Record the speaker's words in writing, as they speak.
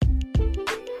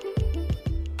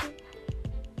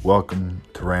Welcome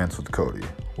to Rants with Cody,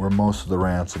 where most of the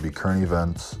rants will be current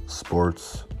events,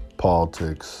 sports,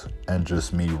 politics, and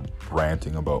just me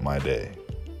ranting about my day.